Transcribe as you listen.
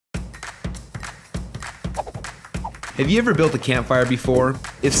Have you ever built a campfire before?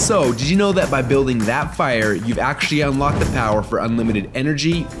 If so, did you know that by building that fire, you've actually unlocked the power for unlimited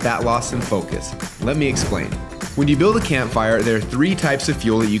energy, fat loss, and focus? Let me explain. When you build a campfire, there are 3 types of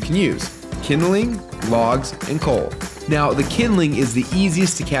fuel that you can use: kindling, logs, and coal. Now, the kindling is the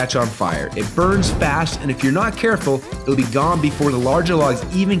easiest to catch on fire. It burns fast, and if you're not careful, it'll be gone before the larger logs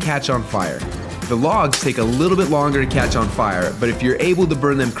even catch on fire. The logs take a little bit longer to catch on fire, but if you're able to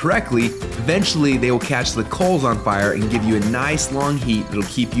burn them correctly, eventually they will catch the coals on fire and give you a nice long heat that'll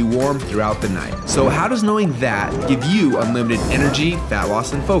keep you warm throughout the night. So how does knowing that give you unlimited energy, fat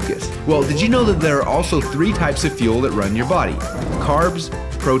loss, and focus? Well, did you know that there are also 3 types of fuel that run your body? Carbs,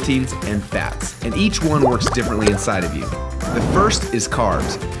 proteins, and fats, and each one works differently inside of you. The first is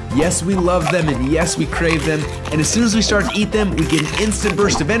carbs. Yes, we love them, and yes, we crave them, and as soon as we start to eat them, we get an instant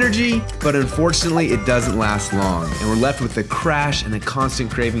burst of energy, but unfortunately, it doesn't last long, and we're left with a crash and a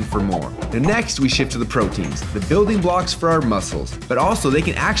constant craving for more. Now next, we shift to the proteins, the building blocks for our muscles, but also they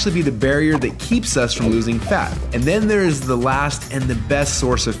can actually be the barrier that keeps us from losing fat. And then there is the last and the best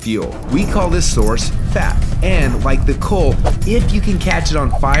source of fuel. We call this source fat, and like the coal, if you can catch it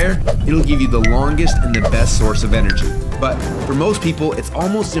on fire, it'll give you the longest and the best source of energy. But for most people, it's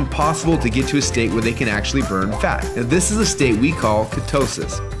almost impossible to get to a state where they can actually burn fat. Now this is a state we call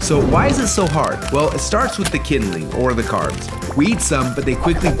ketosis. So why is it so hard? Well, it starts with the kindling, or the carbs. We eat some, but they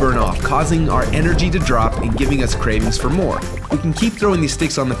quickly burn off, causing our energy to drop and giving us cravings for more. We can keep throwing these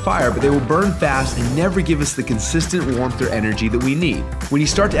sticks on the fire, but they will burn fast and never give us the consistent warmth or energy that we need. When you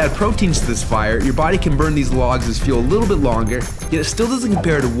start to add proteins to this fire, your body can burn these logs as fuel a little bit longer, yet it still doesn't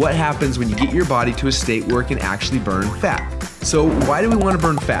compare to what happens when you get your body to a state where it can actually burn fat. So why do we want to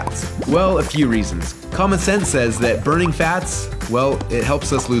burn fats? Well, a few reasons. Common sense says that burning fats, well, it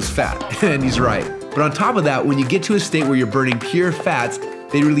helps us lose fat, and he's right. But on top of that, when you get to a state where you're burning pure fats,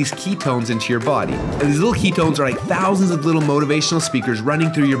 they release ketones into your body. And these little ketones are like thousands of little motivational speakers running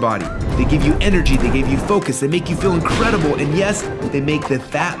through your body. They give you energy, they give you focus, they make you feel incredible, and yes, they make the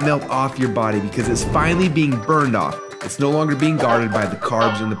fat melt off your body because it's finally being burned off. It's no longer being guarded by the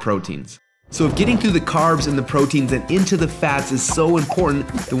carbs and the proteins. So if getting through the carbs and the proteins and into the fats is so important,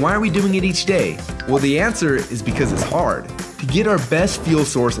 then why are we doing it each day? Well, the answer is because it's hard. To get our best fuel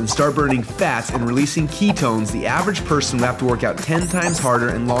source and start burning fats and releasing ketones, the average person will have to work out 10 times harder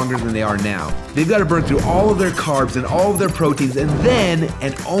and longer than they are now. They've got to burn through all of their carbs and all of their proteins, and then,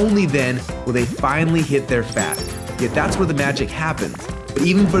 and only then, will they finally hit their fat. Yet that's where the magic happens. But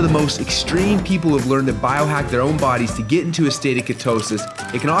even for the most extreme people who have learned to biohack their own bodies to get into a state of ketosis,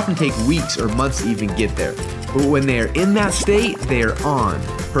 it can often take weeks or months to even get there. But when they are in that state, they are on.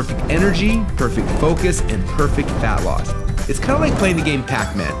 Perfect energy, perfect focus, and perfect fat loss. It's kind of like playing the game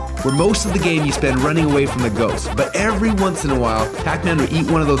Pac-Man, where most of the game you spend running away from the ghost, but every once in a while, Pac-Man will eat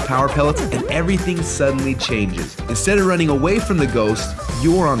one of those power pellets and everything suddenly changes. Instead of running away from the ghost,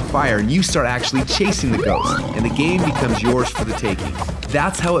 you're on fire and you start actually chasing the ghost, and the game becomes yours for the taking.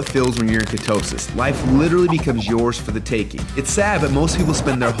 That's how it feels when you're in ketosis. Life literally becomes yours for the taking. It's sad, but most people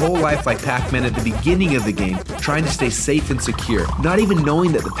spend their whole life like Pac-Man at the beginning of the game, trying to stay safe and secure, not even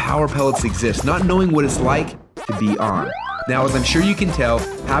knowing that the power pellets exist, not knowing what it's like to be on. Now, as I'm sure you can tell,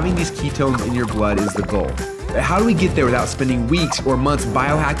 having these ketones in your blood is the goal. But how do we get there without spending weeks or months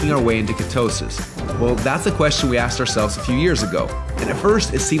biohacking our way into ketosis? Well, that's a question we asked ourselves a few years ago. And at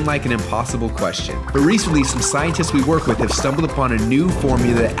first, it seemed like an impossible question. But recently, some scientists we work with have stumbled upon a new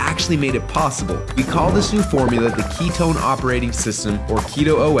formula that actually made it possible. We call this new formula the Ketone Operating System, or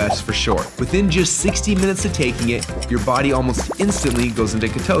Keto OS for short. Within just 60 minutes of taking it, your body almost instantly goes into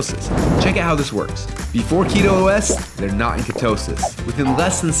ketosis. Check out how this works. Before Keto OS, they're not in ketosis. Within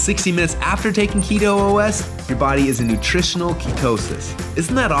less than 60 minutes after taking Keto OS, your body is in nutritional ketosis.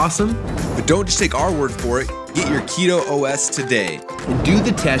 Isn't that awesome? But don't just take our word for it. Get your Keto OS today and do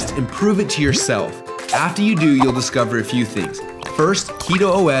the test and prove it to yourself. After you do, you'll discover a few things. First,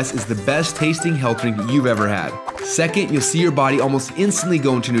 Keto OS is the best tasting health drink that you've ever had. Second, you'll see your body almost instantly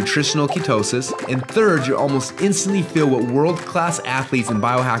go into nutritional ketosis. And third, you'll almost instantly feel what world-class athletes and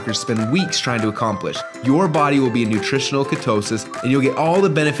biohackers spend weeks trying to accomplish. Your body will be in nutritional ketosis, and you'll get all the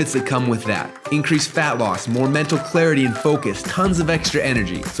benefits that come with that. Increased fat loss, more mental clarity and focus, tons of extra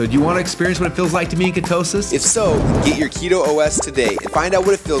energy. So do you want to experience what it feels like to be in ketosis? If so, get your Keto OS today and find out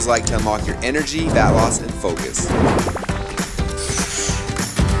what it feels like to unlock your energy, fat loss, and focus.